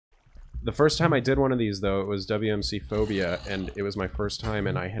The first time I did one of these, though, it was WMC Phobia, and it was my first time,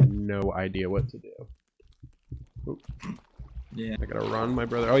 and I had no idea what to do. Oop. Yeah. I gotta run, my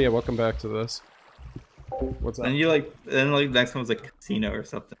brother. Oh yeah, welcome back to this. What's up? Then you like, next one was like casino or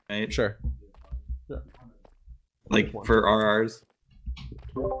something, right? Sure. Yeah. Like for RRs.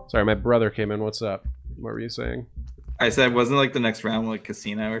 Sorry, my brother came in. What's up? What were you saying? I said, wasn't like the next round like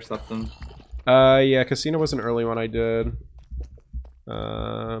casino or something? Yeah, casino was an early one I did.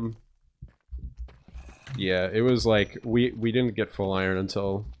 Yeah, it was like we didn't get full iron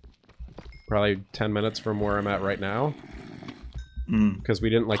until probably 10 minutes from where I'm at right now. Because we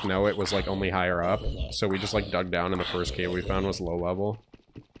didn't like know it was like only higher up, so we just like dug down, and the first cave we found was low level.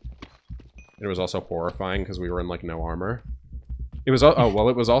 It was also horrifying because we were in like no armor. It was oh well,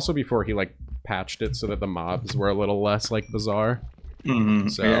 it was also before he like patched it so that the mobs were a little less like bizarre. So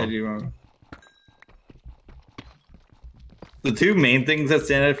yeah, I do. The two main things that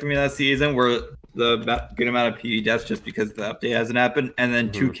stand out for me that season were the good amount of PE deaths just because the update hasn't happened, and then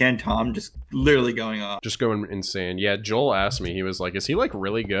Toucan Tom just literally going off. Just going insane. Yeah, Joel asked me, he was like, is he like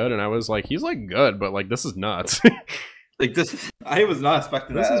really good? And I was like, he's like good, but like this is nuts. Like this, I was not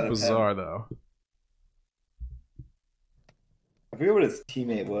expecting this that. This is bizarre though. I forget what his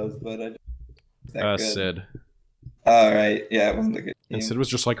teammate was, but Sid. All right, yeah, it wasn't a good team. And Sid was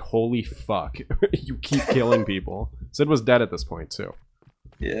just like, holy fuck, you keep killing people. Sid was dead at this point too.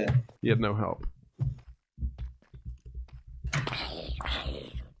 Yeah. He had no help.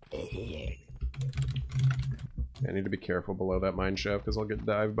 I need to be careful below that mine shaft because I'll get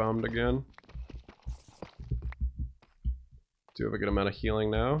dive bombed again. Do have a good amount of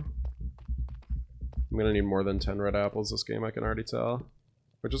healing now. I'm gonna need more than 10 red apples this game, I can already tell.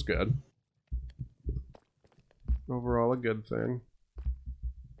 Which is good. Overall a good thing.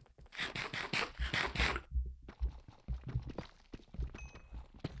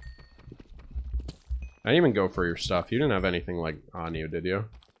 I didn't even go for your stuff. You didn't have anything like on you, did you?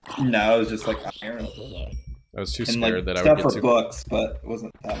 No, it was just like iron. I was too And, scared like, that I would get stuff too... for books, but it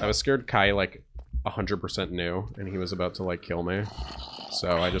wasn't that I was scared Kai like 100% knew, and he was about to like kill me.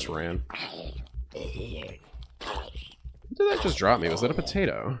 So I just ran. What did that just drop me? Was that a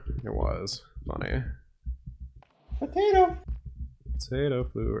potato? It was. Funny. Potato. Potato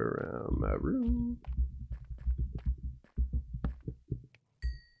flew around my room.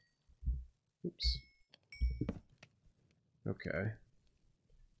 Oops. Okay.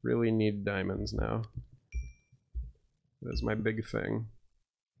 Really need diamonds now. That is my big thing.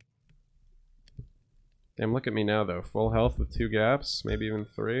 Damn, look at me now though. Full health with 2 gaps, maybe even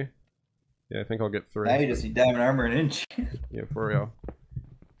 3. Yeah, I think I'll get 3. Now you just need diamond armor an inch. Yeah, for real.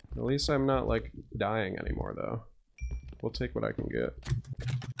 At least I'm not like dying anymore though. We'll take what I can get.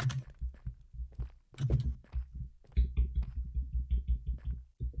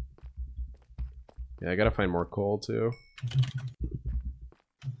 Yeah, I gotta find more coal too.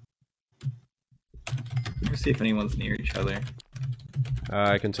 Let's see if anyone's near each other.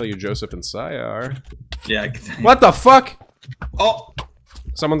 I can tell you Joseph and Sai are. Yeah, I can. What the fuck? Oh!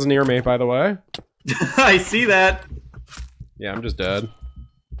 Someone's near me, by the way. I see that! Yeah, I'm just dead.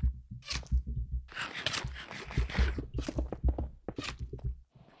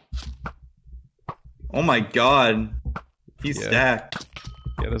 Oh my god. He's stacked.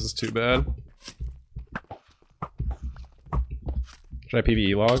 Yeah, this is too bad. Should I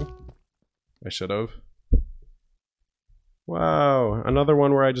PvE log? I should have. Wow, another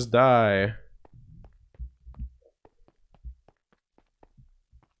one where I just die.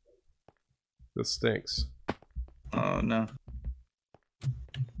 This stinks. Oh no.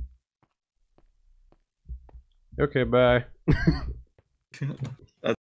 Okay, bye.